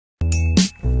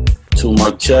2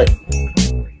 mic check.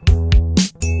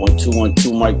 1 2 1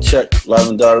 2 mic check. Live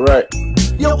and direct.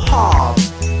 Yo, Hob,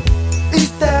 is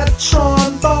that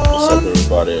trombone? What's up,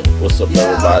 everybody? What's up,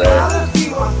 everybody?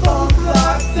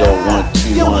 Yo, 1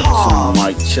 2 1 2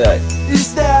 mic check.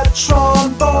 Is that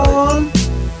trombone?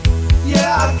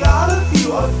 Yeah, I gotta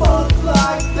feel a funk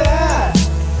like that.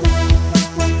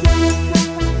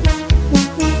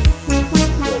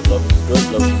 Yo, love is good,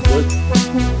 love is good.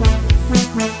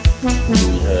 What do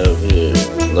we have here?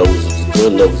 Love is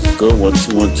good, love is good. 1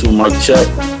 2 1 2 mic check.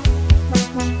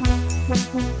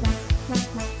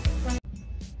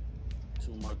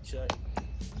 2 mic check.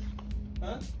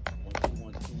 Huh? 1 2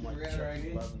 1 2 mic check.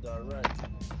 Live and direct.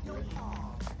 Yo,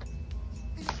 Hob,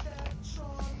 is that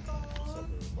trombone? What's up,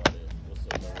 everybody? What's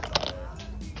up, everybody?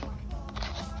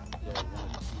 Yo,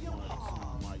 1 2 1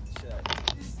 2 mic check.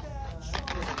 Is that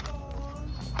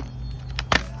trombone?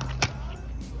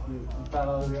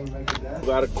 We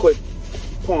got a quick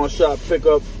Pawnshop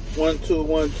pickup. 1 2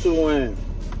 1 2 in.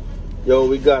 Yo,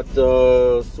 we got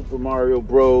the Super Mario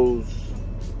Bros.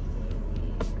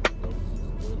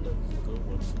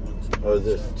 Oh, is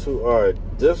this two? All right,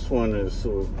 this one is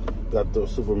got the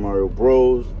Super Mario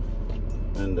Bros.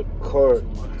 And the cart.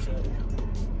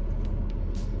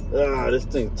 Ah, this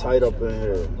thing tight up in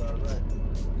here.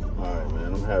 All right,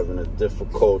 man, I'm having a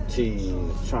difficulty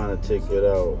trying to take it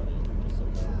out.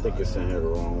 I think it's in here the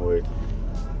wrong way.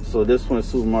 So this one's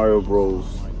Super Mario Bros.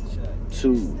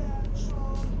 2.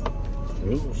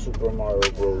 New Super Mario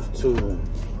Bros. 2.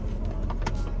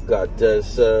 Got Dead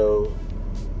Cell.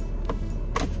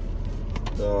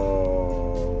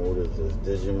 What is this?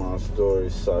 Digimon Story,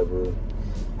 Cyber.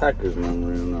 Hacker's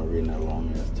Memory. I'm not reading that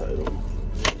long ass title.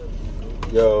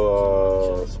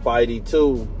 Yo, Spidey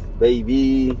 2,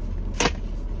 baby.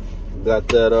 Got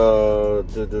that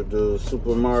the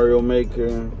Super Mario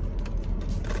Maker.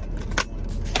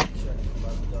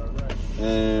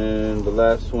 And the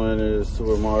last one is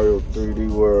Super Mario 3D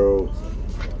World.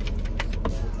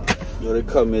 Yo, they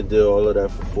cut me a deal, all of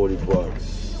that for 40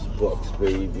 bucks. Bucks,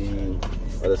 baby.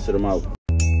 I just sit them out.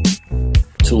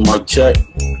 2 mic check.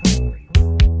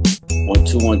 1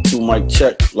 2 1 2 mic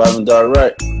check. Live and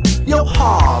direct. Yo,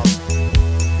 Hob,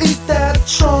 is that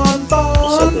trombone?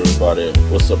 What's up, everybody?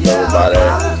 What's up, everybody?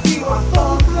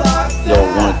 Yo,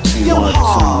 1 2 1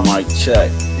 2 mic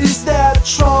check. Is that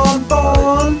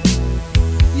trombone?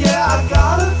 Yeah, I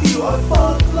gotta feel a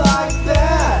funk like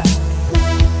that.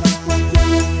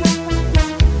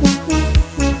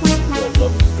 Yo,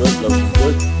 love is good, love is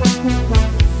good.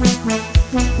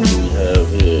 What do we have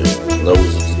here? Love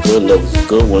is good, love is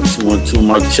good. 1 2 1 2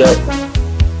 mic check.